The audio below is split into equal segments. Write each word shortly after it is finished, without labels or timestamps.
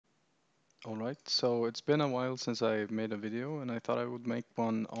Alright, so it's been a while since I made a video, and I thought I would make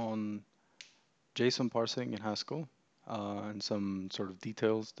one on JSON parsing in Haskell and some sort of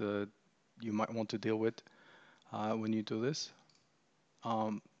details that you might want to deal with when you do this.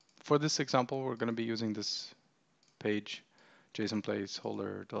 For this example, we're going to be using this page,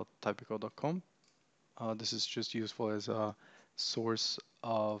 jsonplaceholder.typico.com. This is just useful as a source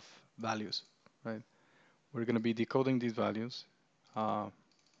of values, right? We're going to be decoding these values.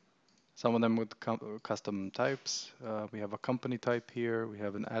 Some of them with custom types. We have a company type here, we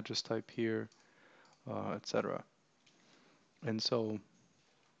have an address type here, etc. And so,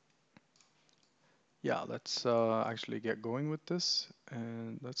 yeah, let's actually get going with this.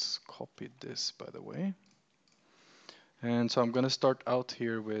 And let's copy this, by the way. And so I'm going to start out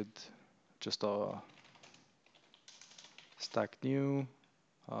here with just a stack new,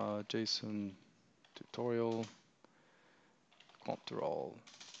 JSON tutorial, control.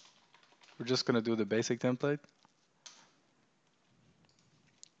 We're just going to do the basic template.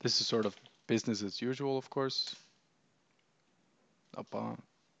 This is sort of business as usual, of course.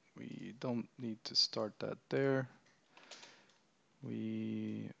 We don't need to start that there.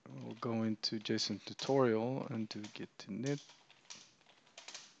 We will go into JSON tutorial and do git init.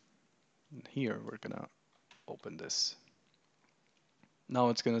 And here we're gonna open this. Now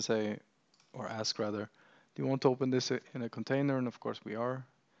it's gonna say, or ask rather, do you want to open this in a container? And of course we are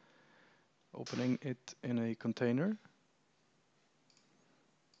opening it in a container.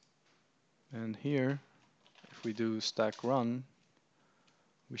 And here, if we do stack run,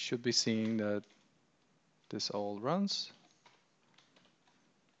 we should be seeing that this all runs.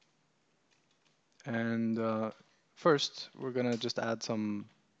 And first, we're gonna just add some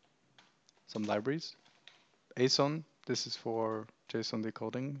libraries. JSON, this is for JSON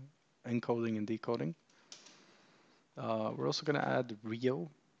decoding, encoding and decoding. We're also gonna add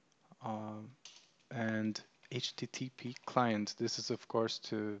Rio and HTTP client. This is of course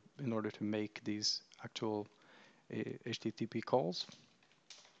in order to make these actual HTTP calls.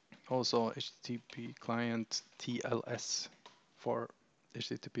 Also HTTP client TLS for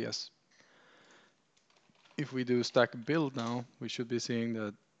HTTPS. If we do stack build now, we should be seeing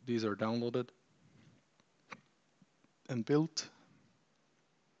that these are downloaded and built,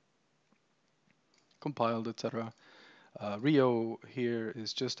 compiled, etc. Rio here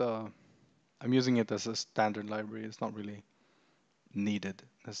is just I'm using it as a standard library. It's not really needed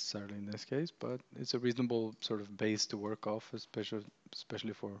necessarily in this case, but it's a reasonable sort of base to work off,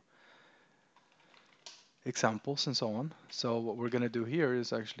 especially for examples and so on. So what we're going to do here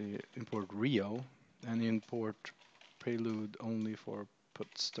is actually import Rio and import prelude only for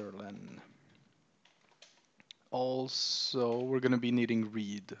putsterlen. Also, we're going to be needing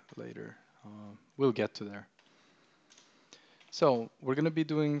read later. We'll get to there. So we're going to be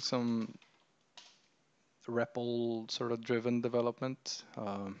doing some REPL sort of driven development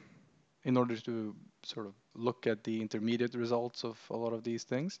in order to sort of look at the intermediate results of a lot of these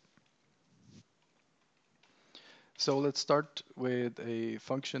things. So let's start with a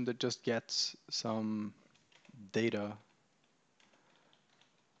function that just gets some data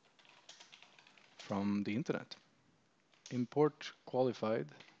from the internet. Import qualified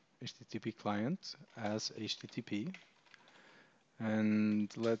HTTP client as HTTP.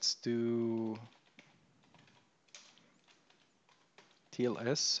 And let's do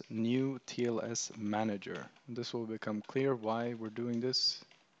TLS, new TLS manager. And this will become clear why we're doing this.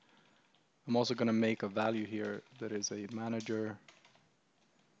 I'm also going to make a value here that is a manager,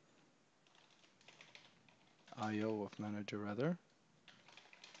 IO of manager rather.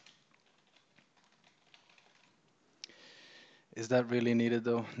 Is that really needed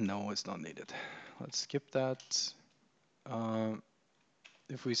though? No, it's not needed. Let's skip that.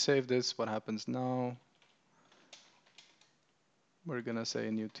 If we save this, what happens now? We're gonna say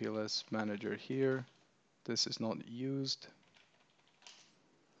new TLS manager here. This is not used.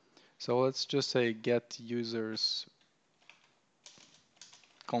 So let's just say get users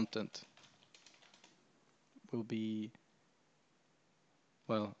content will be,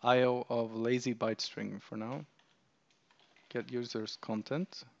 well, IO of lazy byte string for now. Get users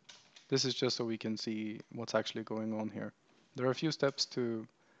content. This is just so we can see what's actually going on here. There are a few steps to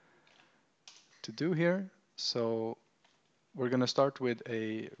do here. So we're going to start with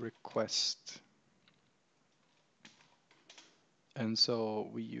a request. And so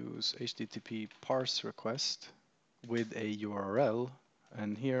we use HTTP parse request with a URL.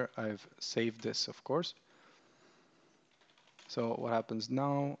 And here I've saved this, of course. So what happens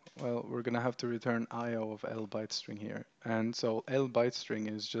now? Well, we're going to have to return IO of L byte string here. And so L byte string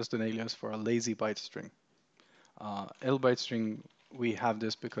is just an alias for a lazy byte string. L byte string we have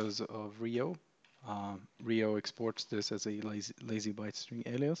this because of Rio. Rio exports this as a lazy byte string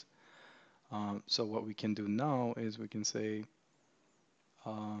alias. So what we can do now is we can say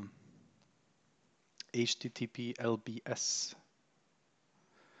HTTP LBS.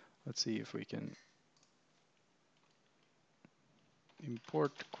 Let's see if we can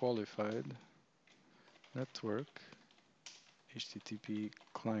import qualified network HTTP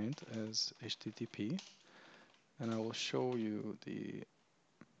client as HTTP, and I will show you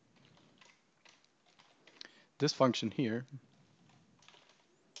this function here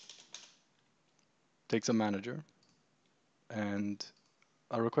takes a manager and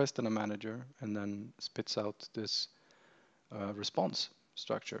a request and a manager, and then spits out this response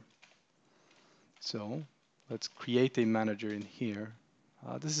structure. So let's create a manager in here.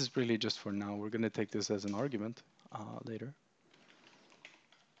 This is really just for now. We're going to take this as an argument later.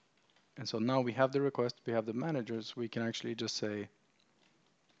 And so now we have the request, we have the managers. We can actually just say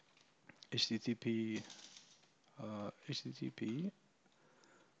HTTP HTTP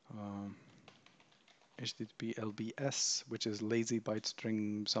LBS, which is lazy byte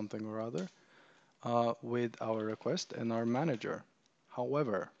string something or other, with our request and our manager.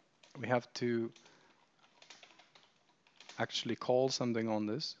 However, we have to actually call something on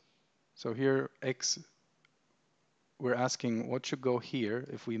this. So here X, we're asking what should go here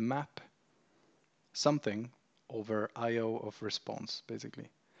if we map something over IO of response, basically.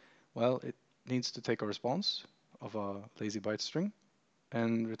 Well, it needs to take a response of a lazy byte string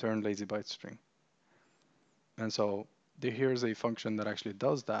and return lazy byte string. And so here's a function that actually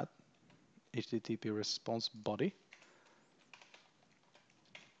does that, HTTP response body.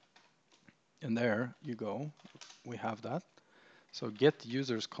 And there you go, we have that. So get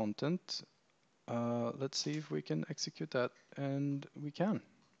users content. Let's see if we can execute that, and we can.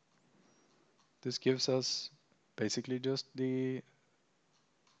 This gives us basically just the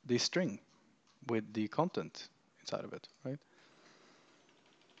string with the content inside of it, right?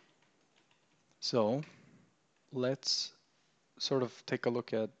 So let's sort of take a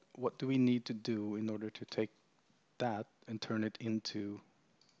look at what do we need to do in order to take that and turn it into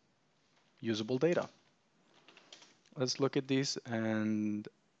usable data. Let's look at these and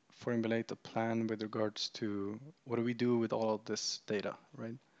formulate a plan with regards to what do we do with all of this data,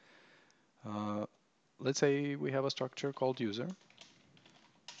 right? Let's say we have a structure called user.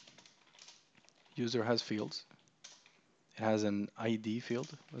 User has fields. It has an ID field.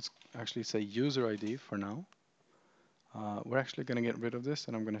 Let's actually say user ID for now. We're actually going to get rid of this,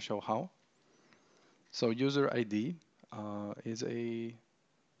 and I'm going to show how. So user ID is a,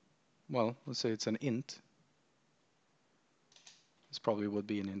 well, let's say it's an int. This probably would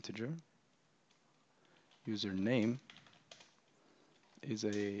be an integer. User name is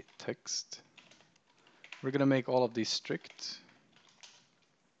a text. We're going to make all of these strict.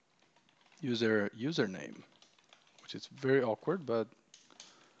 Username, which is very awkward, but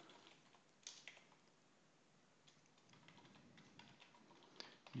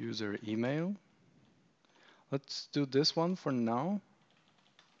user email. Let's do this one for now.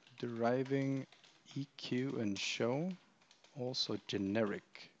 Deriving EQ and show, also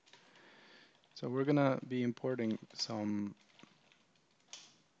generic. So we're gonna be importing some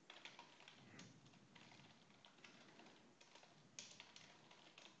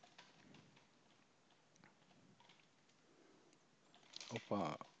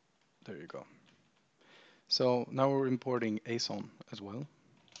there you go. So now we're importing JSON as well.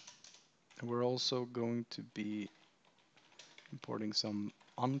 And we're also going to be importing some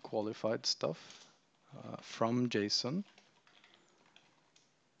unqualified stuff from JSON.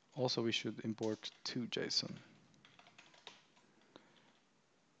 Also, we should import to JSON,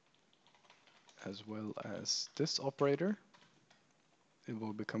 as well as this operator. It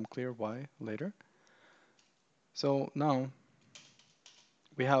will become clear why later. So now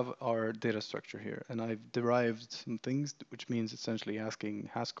we have our data structure here, and I've derived some things, which means essentially asking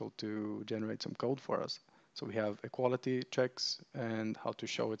Haskell to generate some code for us. So we have equality checks and how to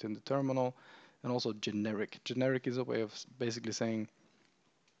show it in the terminal, and also generic. Generic is a way of basically saying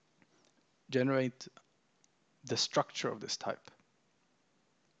generate the structure of this type.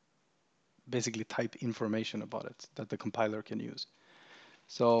 Basically type information about it that the compiler can use.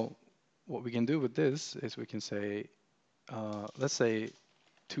 So what we can do with this is we can say, let's say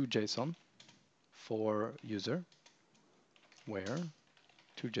to JSON for user, where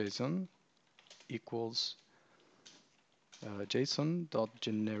to JSON equals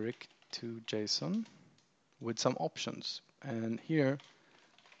JSON.generic to JSON with some options. And here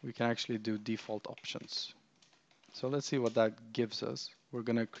we can actually do default options. So let's see what that gives us. We're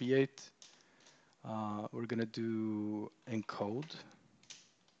going to create We're gonna do encode,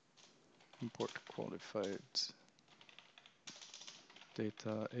 import qualified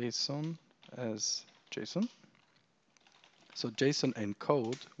data JSON as JSON. So JSON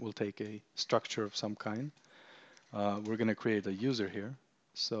encode will take a structure of some kind. We're gonna create a user here.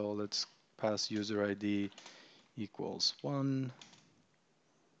 So let's pass user ID equals 1,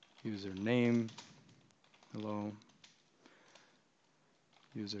 username, hello,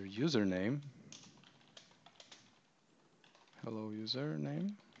 username, hello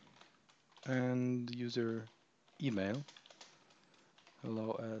username, and user email,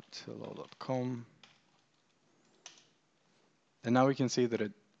 hello@hello.com. And now we can see that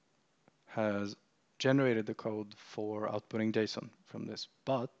it has generated the code for outputting JSON from this,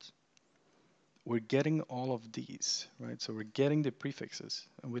 but we're getting all of these, right? So we're getting the prefixes,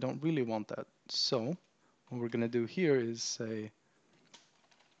 and we don't really want that. So what we're going to do here is say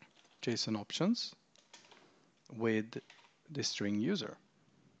JSON options with the string user.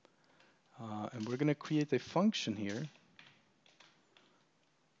 And we're going to create a function here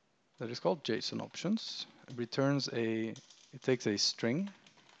that is called JSON options. It takes a string,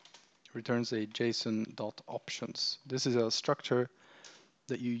 returns a JSON.options. This is a structure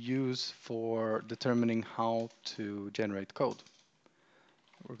that you use for determining how to generate code.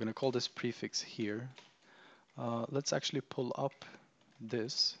 We're going to call this prefix here. Let's actually pull up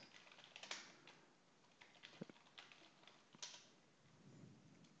this.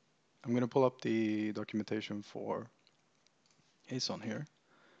 I'm going to pull up the documentation for JSON here.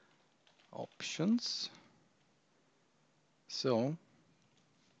 Options. So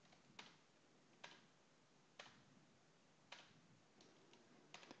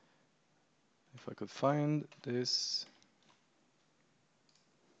if I could find this.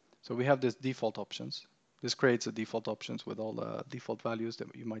 So we have this default options. This creates a default options with all the default values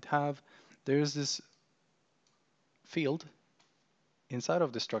that you might have. There's this field inside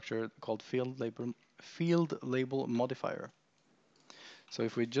of the structure called field label modifier. So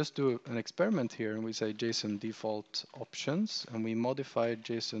if we just do an experiment here and we say JSON default options and we modify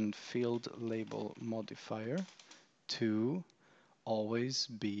JSON field label modifier to always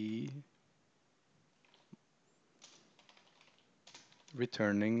be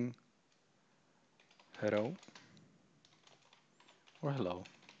returning hello or hello.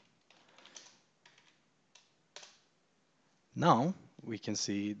 Now we can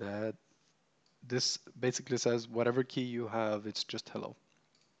see that this basically says whatever key you have, it's just hello.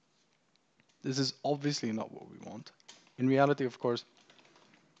 This is obviously not what we want. In reality, of course,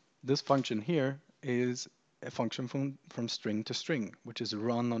 this function here is a function from string to string, which is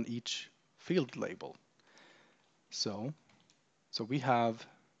run on each field label. So we have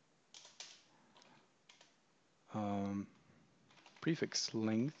prefix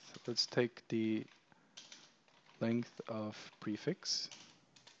length. Let's take the length of prefix,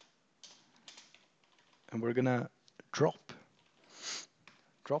 and we're gonna drop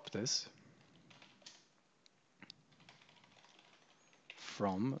this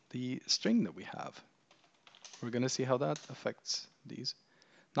from the string that we have. We're gonna see how that affects these.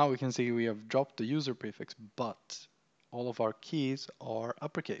 Now we can see we have dropped the user prefix, but all of our keys are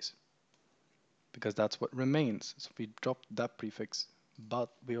uppercase because that's what remains. So we dropped that prefix, but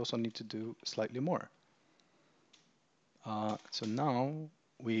we also need to do slightly more. So now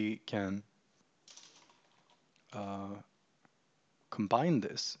we can combine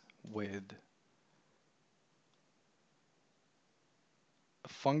this with a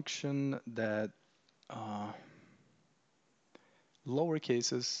function that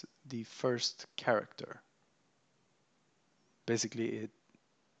lowercases the first character. Basically, it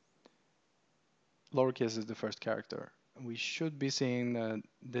lowercase is the first character. We should be seeing that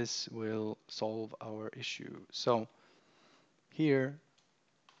this will solve our issue. So here,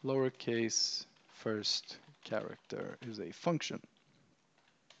 lowercase first character is a function.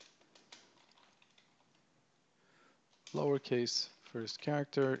 Lowercase first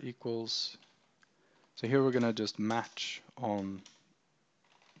character equals, so here we're gonna just match on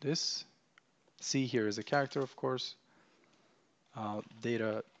this. C here is a character, of course.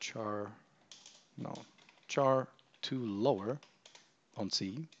 Data char to lower on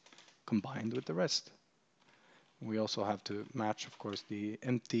C combined with the rest. We also have to match, of course, the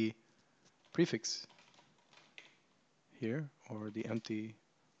empty prefix here, or the empty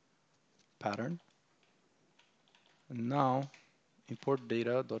pattern. And now import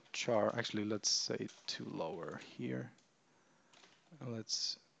data.char. Actually, let's say to lower here.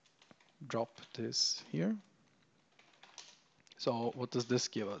 Let's drop this here. So what does this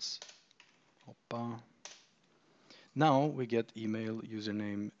give us? Now we get email,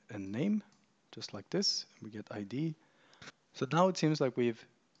 username, and name. just like this. We get ID. So now it seems like we've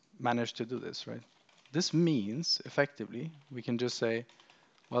managed to do this, right? This means, effectively, we can just say,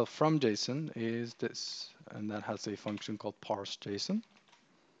 well, from JSON is this, and that has a function called parse JSON.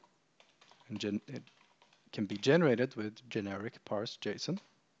 And it can be generated with generic parse JSON.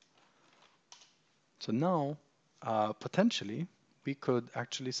 So now, potentially, we could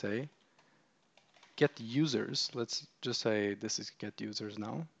actually say, get users. Let's just say this is get users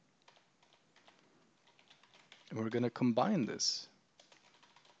now. And we're going to combine this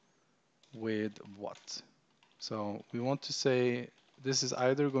with what? So we want to say this is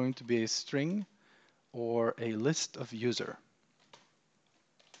either going to be a string or a list of user.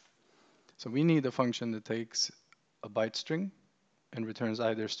 So we need a function that takes a byte string and returns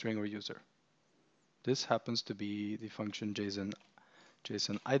either string or user. This happens to be the function JSON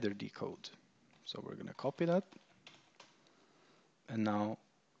either decode. So we're going to copy that. And now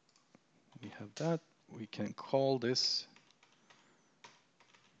we have that. We can call this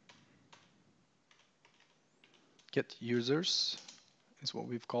get users is what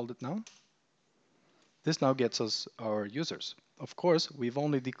we've called it now. This now gets us our users. Of course, we've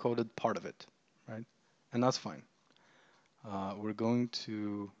only decoded part of it, right? And that's fine. We're going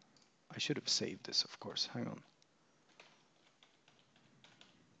to, I should have saved this, of course. Hang on.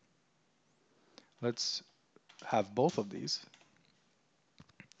 Let's have both of these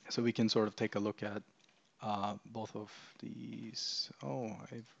so we can sort of take a look at both of these. Oh,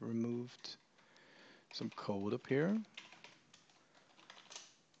 I've removed some code up here.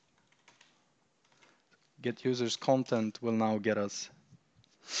 Get users content will now get us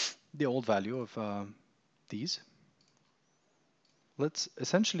the old value of these. Let's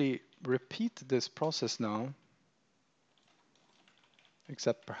essentially repeat this process now,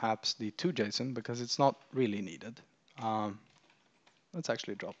 except perhaps the toJSON, because it's not really needed. Let's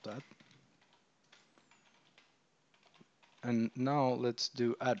actually drop that. And now let's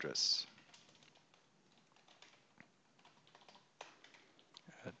do address.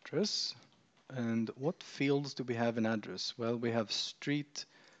 Address. And what fields do we have in address? Well, we have street,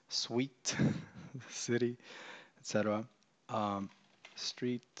 suite, city, etc.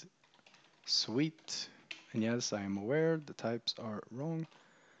 Street, suite, and yes, I am aware the types are wrong.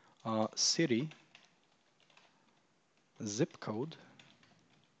 City, zip code,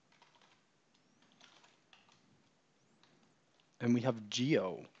 and we have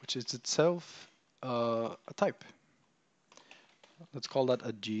geo, which is itself a type. Let's call that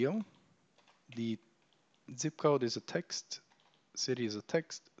a geo. The zip code is a text, city is a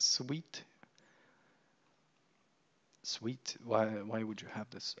text, suite, why would you have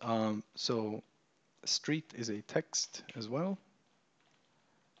this? So street is a text as well.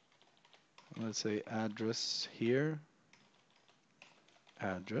 Let's say address here,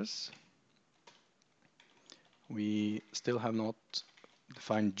 address. We still have not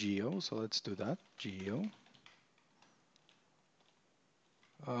defined geo, so let's do that, geo.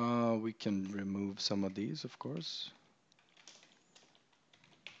 We can remove some of these, of course.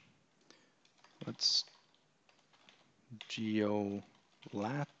 Let's geo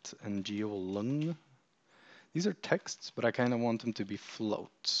lat and geo lung. These are texts, but I kind of want them to be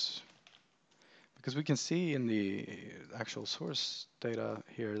floats. Because we can see in the actual source data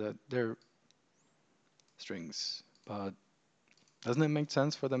here that they're strings, but doesn't it make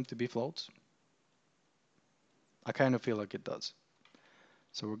sense for them to be floats? I kind of feel like it does.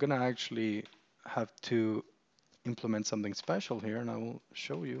 So we're gonna actually have to implement something special here, and I will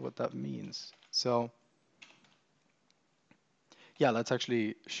show you what that means. So yeah, let's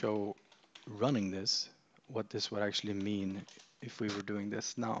actually show running this, what this would actually mean if we were doing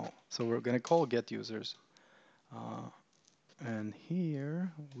this now. So we're gonna call get users. And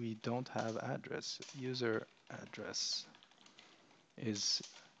here we don't have address. User address is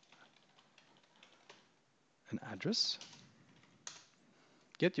an address.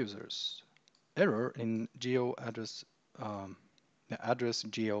 Get users. Error in geo address, the address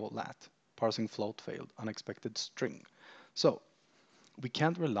geo lat. Parsing float failed. Unexpected string. So we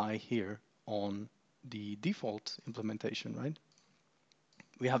can't rely here on the default implementation, right?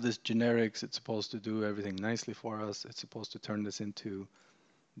 We have this generics. It's supposed to do everything nicely for us. It's supposed to turn this into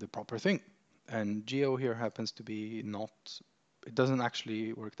the proper thing. And geo here happens to be not, it doesn't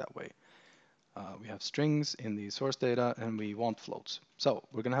actually work that way. We have strings in the source data and we want floats. So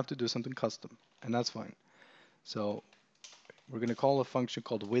we're gonna have to do something custom, and that's fine. So we're gonna call a function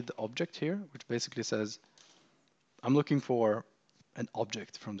called with_object here, which basically says, I'm looking for an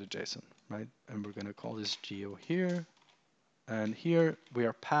object from the JSON, right? And we're gonna call this geo here, and here we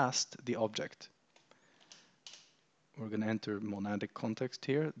are past the object. We're gonna enter monadic context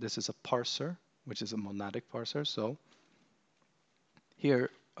here. This is a parser. which is a monadic parser. So here,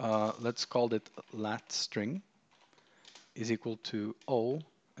 let's call it lat string is equal to O,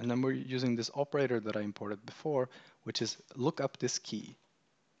 and then we're using this operator that I imported before, which is look up this key.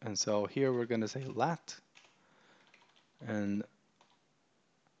 And so here we're going to say lat, and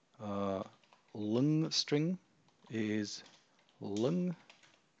lung string is lung,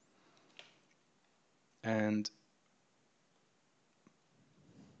 and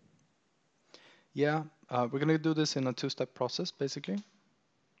yeah, we're going to do this in a two-step process, basically.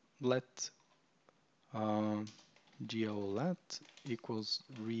 Let golat equals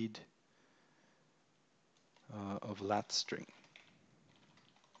read of lat string,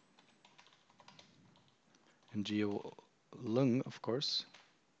 and golung, of course,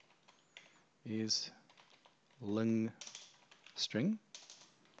 is lung string.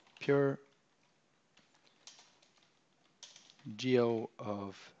 Pure geo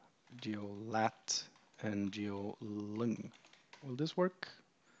of golat and golung. Will this work?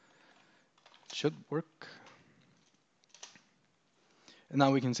 It should work. And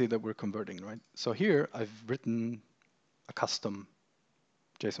now we can see that we're converting, right? So here I've written a custom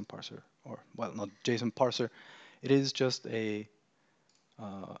JSON parser, or well, not JSON parser. It is just a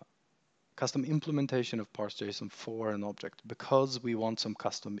custom implementation of parse JSON for an object because we want some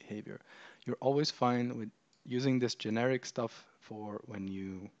custom behavior. You're always fine with using this generic stuff for when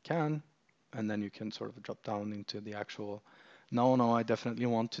you can, and then you can sort of drop down into the actual, no, I definitely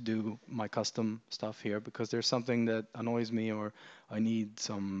want to do my custom stuff here because there's something that annoys me or I need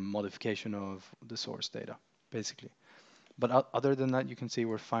some modification of the source data, basically. But other than that, you can see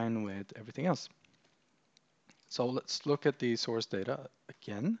we're fine with everything else. So let's look at the source data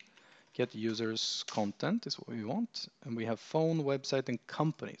again. Get users content is what we want, and we have phone, website, and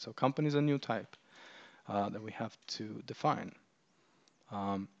company. So company is a new type that we have to define.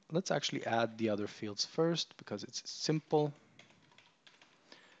 Let's actually add the other fields first because it's simple.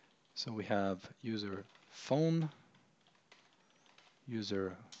 So we have user phone,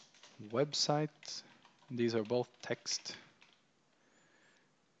 user website. These are both text.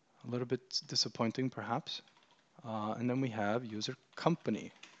 A little bit disappointing perhaps. And then we have user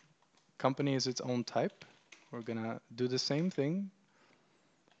company. Company is its own type. We're gonna do the same thing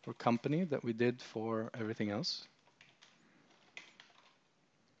for company that we did for everything else.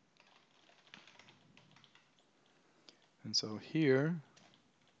 And so here,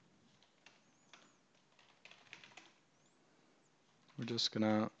 we're just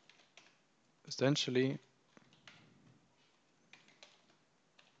gonna essentially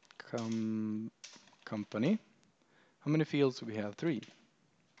company. How many fields do we have? 3.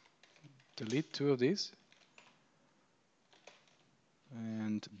 Delete 2 of these.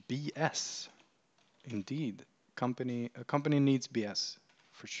 And BS. Indeed. A company needs BS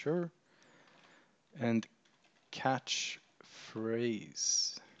for sure. And catchphrase.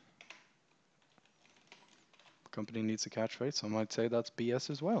 Company needs a catchphrase, so I might say that's BS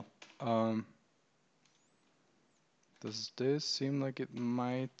as well. Does this seem like it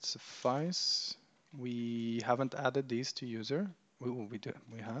might suffice? We haven't added these to user. We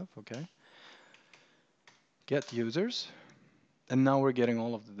have, okay. Get users. And now we're getting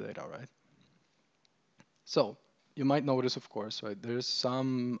all of the data, right? So you might notice, of course, right, there's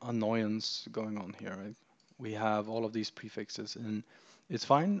some annoyance going on here, right? We have all of these prefixes, and it's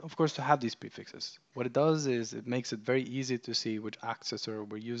fine, of course, to have these prefixes. What it does is it makes it very easy to see which accessor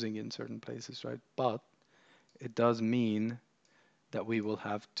we're using in certain places, right? But it does mean that we will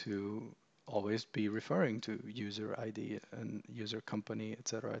have to always be referring to user ID and user company,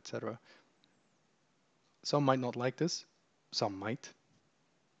 etc., etc. Some might not like this, some might.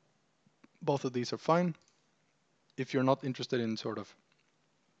 Both of these are fine. If you're not interested in sort of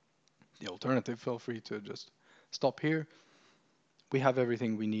the alternative, feel free to just stop here. We have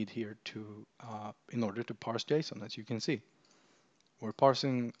everything we need here to in order to parse JSON, as you can see. We're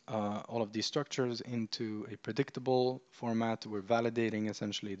parsing all of these structures into a predictable format. We're validating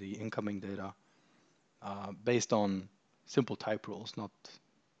essentially the incoming data based on simple type rules, not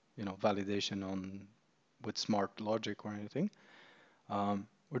validation with smart logic or anything.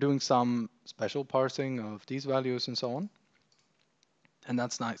 We're doing some special parsing of these values and so on, and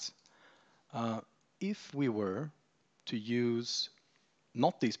that's nice. If we were to use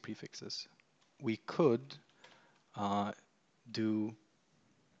not these prefixes, we could do.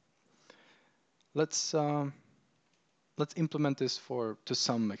 Let's implement this to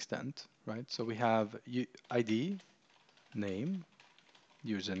some extent, right? So we have ID, name,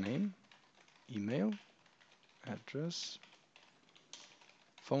 username, email, address,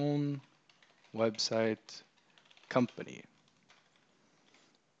 phone, website, company.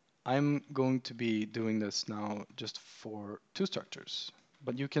 I'm going to be doing this now just for two structures,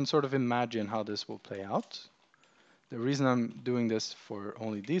 but you can sort of imagine how this will play out. The reason I'm doing this for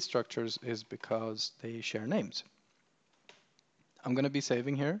only these structures is because they share names. I'm going to be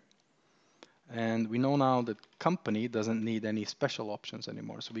saving here, and we know now that company doesn't need any special options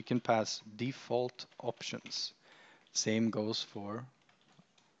anymore, so we can pass default options. Same goes for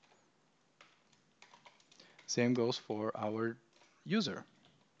our user.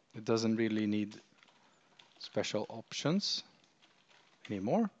 It doesn't really need special options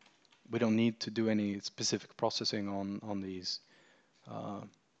anymore. We don't need to do any specific processing on these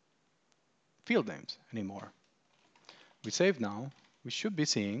field names anymore. We save now. We should be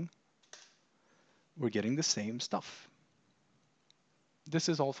seeing we're getting the same stuff. This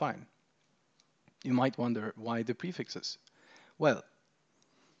is all fine. You might wonder why the prefixes. Well,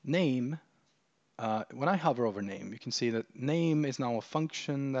 name, when I hover over name, you can see that name is now a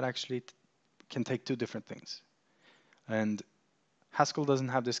function that actually can take two different things. And Haskell doesn't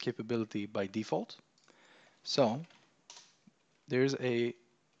have this capability by default. So there's a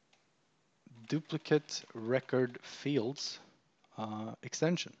duplicate record fields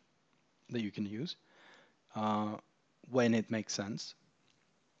extension that you can use when it makes sense.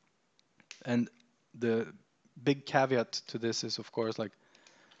 And the big caveat to this is, of course, like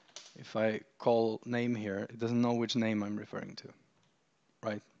if I call name here, it doesn't know which name I'm referring to,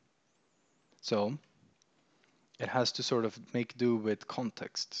 right? So it has to sort of make do with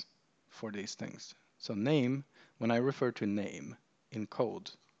context for these things. So name, when I refer to name in code,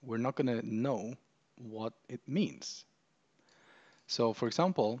 we're not going to know what it means. So for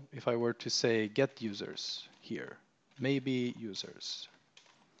example, if I were to say get users here, maybe users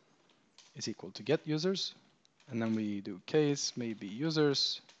is equal to get users, and then we do case maybe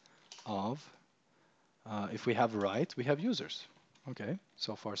users of, if we have right, we have users. Okay,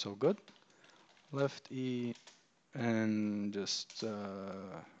 so far so good. Left E and just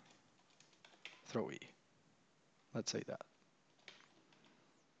throw E. Let's say that.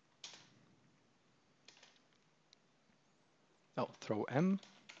 Oh, throw M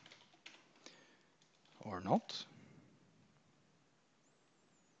or not.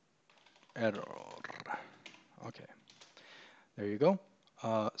 Error. Okay, there you go.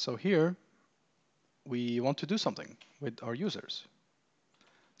 So here we want to do something with our users.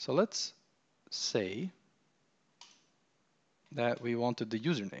 So let's say that we wanted the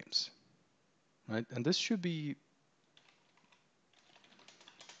usernames, right? And this should be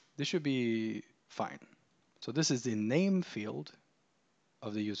fine. So this is the name field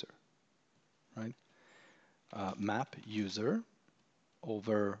of the user, right? Map user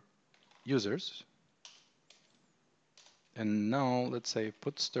over users. And now let's say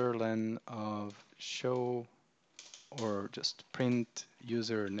put strlen of show or just print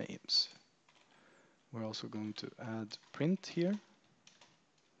user names. We're also going to add print here.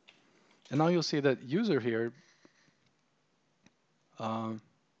 And now you'll see that user here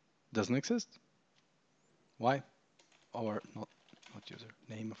doesn't exist. Why? Or not user,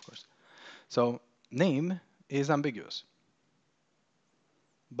 name, of course. So name is ambiguous,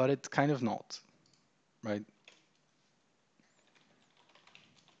 but it's kind of not, right?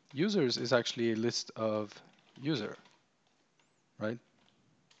 Users is actually a list of user, right?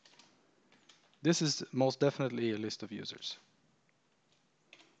 This is most definitely a list of users,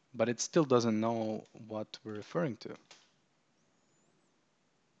 but it still doesn't know what we're referring to.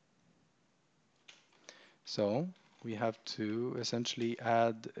 So we have to essentially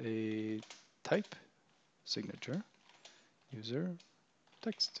add a type signature user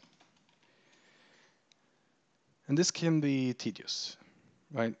text. And this can be tedious,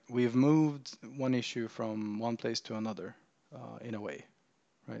 right? We've moved one issue from one place to another in a way,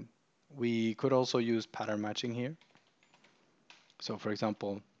 right? We could also use pattern matching here. So for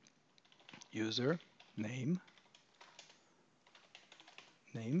example, user name.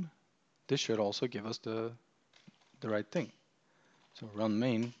 This should also give us the right thing. So run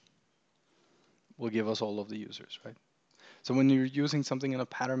main will give us all of the users, right? So when you're using something in a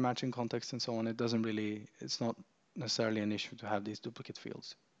pattern matching context and so on, it's not necessarily an issue to have these duplicate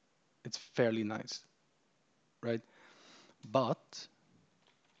fields. It's fairly nice, right? But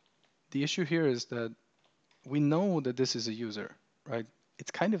the issue here is that we know that this is a user, right?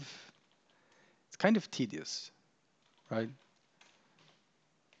 It's kind of tedious, right?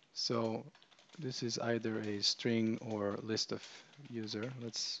 So this is either a string or list of user.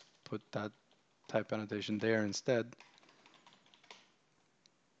 Let's put that type annotation there instead.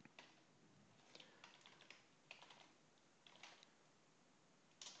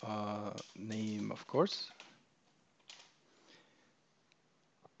 Name, of course.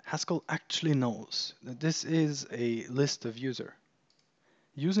 Haskell actually knows that this is a list of user.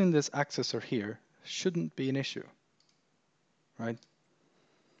 Using this accessor here shouldn't be an issue, right?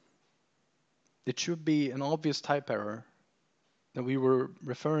 It should be an obvious type error that we were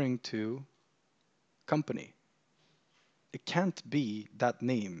referring to company. It can't be that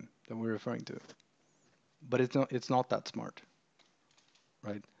name that we're referring to, but it's not that smart,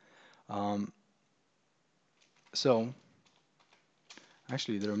 right? So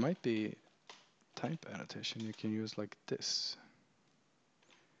actually there might be type annotation you can use like this.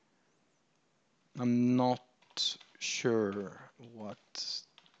 I'm not sure what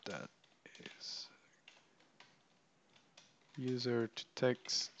that is. User to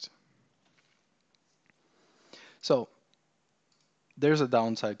text. So there's a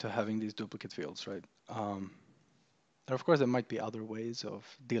downside to having these duplicate fields, right? And of course there might be other ways of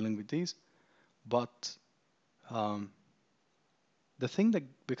dealing with these, but the thing that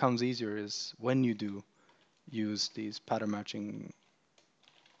becomes easier is when you do use these pattern matching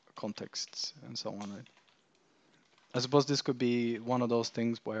contexts and so on, right? I suppose this could be one of those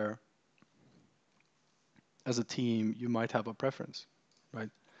things where as a team you might have a preference,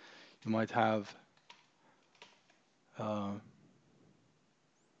 right? You might have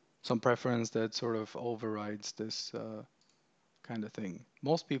some preference that sort of overrides this kind of thing.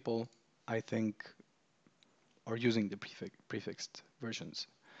 Most people, I think, are using the prefixed versions.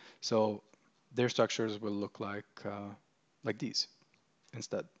 So their structures will look like these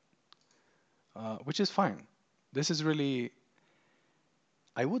instead, which is fine. This is really,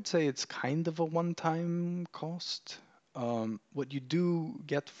 I would say it's kind of a one-time cost. What you do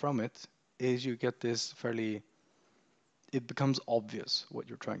get from it is you get this fairly, it becomes obvious what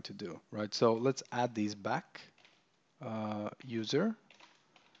you're trying to do, right? So let's add these back. User.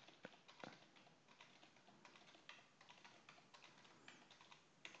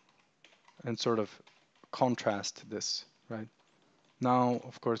 And sort of contrast this, right? Now,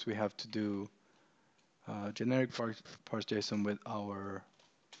 of course, we have to do generic parse JSON with our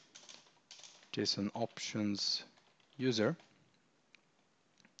JSON options user.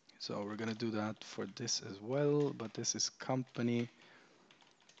 So we're going to do that for this as well, but this is company.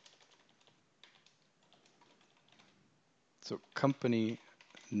 So company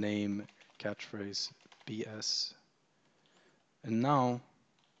name catchphrase BS. And now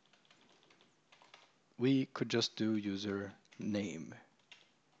we could just do user name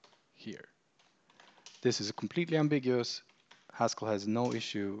here. This is completely ambiguous. Haskell has no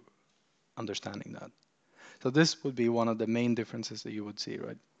issue understanding that. So this would be one of the main differences that you would see,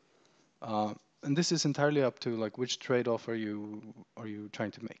 right? And this is entirely up to like which trade-off are you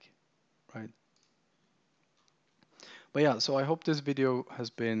trying to make, right? But yeah, so I hope this video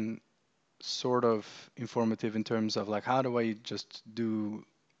has been sort of informative in terms of like how do I just do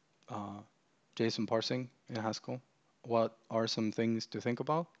JSON parsing in Haskell? What are some things to think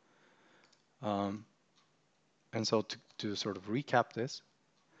about? And so to sort of recap this,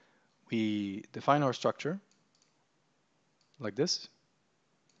 we define our structure like this.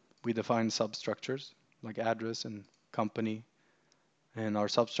 We define substructures like address and company. And our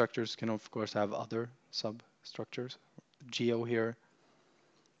substructures can, of course, have other substructures. Geo here.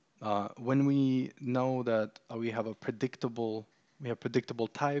 When we know that we have predictable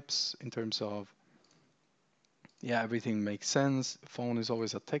types in terms of, yeah, everything makes sense. Phone is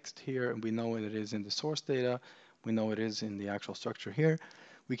always a text here, and we know it is in the source data. We know it is in the actual structure here.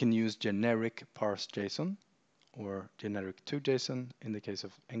 We can use generic parse JSON or generic to JSON in the case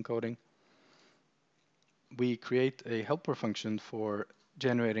of encoding. We create a helper function for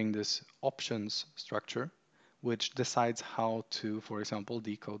generating this options structure, which decides how to, for example,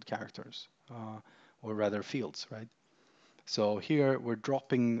 decode characters, or rather fields, right? So here we're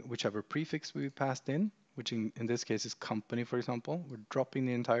dropping whichever prefix we passed in, which in this case is company, for example. We're dropping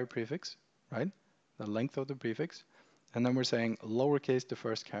the entire prefix, right? The length of the prefix. And then we're saying lowercase the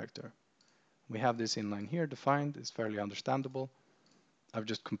first character. We have this inline here defined. It's fairly understandable. I've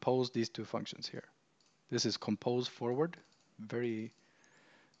just composed these two functions here. This is compose forward, very,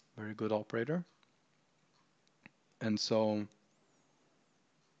 very good operator. And so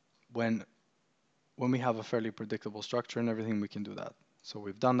when we have a fairly predictable structure and everything, we can do that. So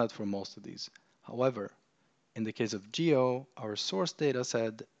we've done that for most of these. However, in the case of geo, our source data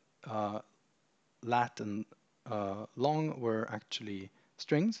said lat and long were actually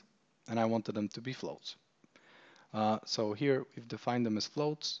strings, and I wanted them to be floats. So here we've defined them as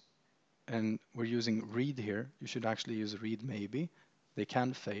floats, and we're using read here. You should actually use read maybe. They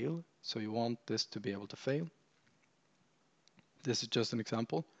can fail, so you want this to be able to fail. This is just an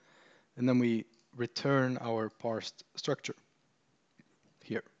example. And then we return our parsed structure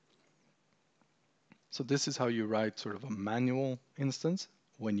here. So this is how you write sort of a manual instance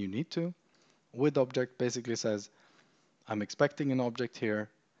when you need to. With object basically says, I'm expecting an object here,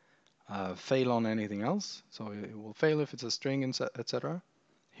 fail on anything else. So it will fail if it's a string, etc.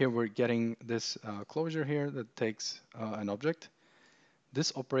 Here we're getting this closure here that takes an object.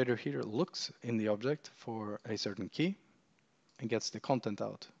 This operator here looks in the object for a certain key and gets the content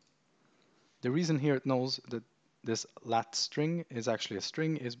out. The reason here it knows that this lat string is actually a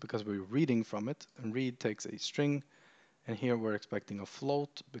string is because we're reading from it, and read takes a string, and here we're expecting a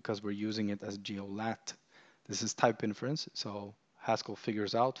float because we're using it as geolat. This is type inference, so Haskell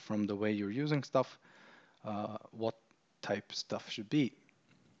figures out from the way you're using stuff what type stuff should be.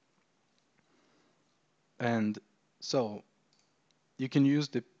 And so you can use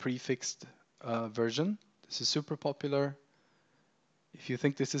the prefixed version. This is super popular. If you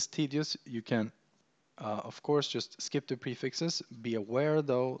think this is tedious, you can of course just skip the prefixes. Be aware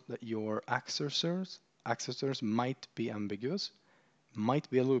though that your accessors might be ambiguous, might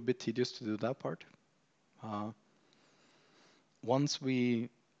be a little bit tedious to do that part. Once we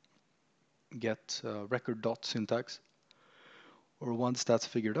get record dot syntax, or once that's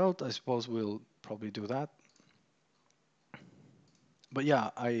figured out, I suppose we'll probably do that. But yeah,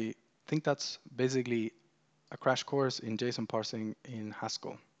 I think that's basically a crash course in JSON parsing in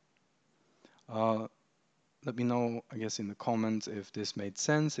Haskell. Let me know, I guess, in the comments if this made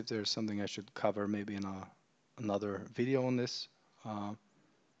sense, if there's something I should cover maybe in another video on this,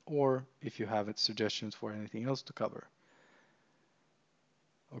 or if you have suggestions for anything else to cover.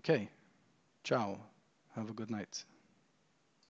 Okay, ciao, have a good night.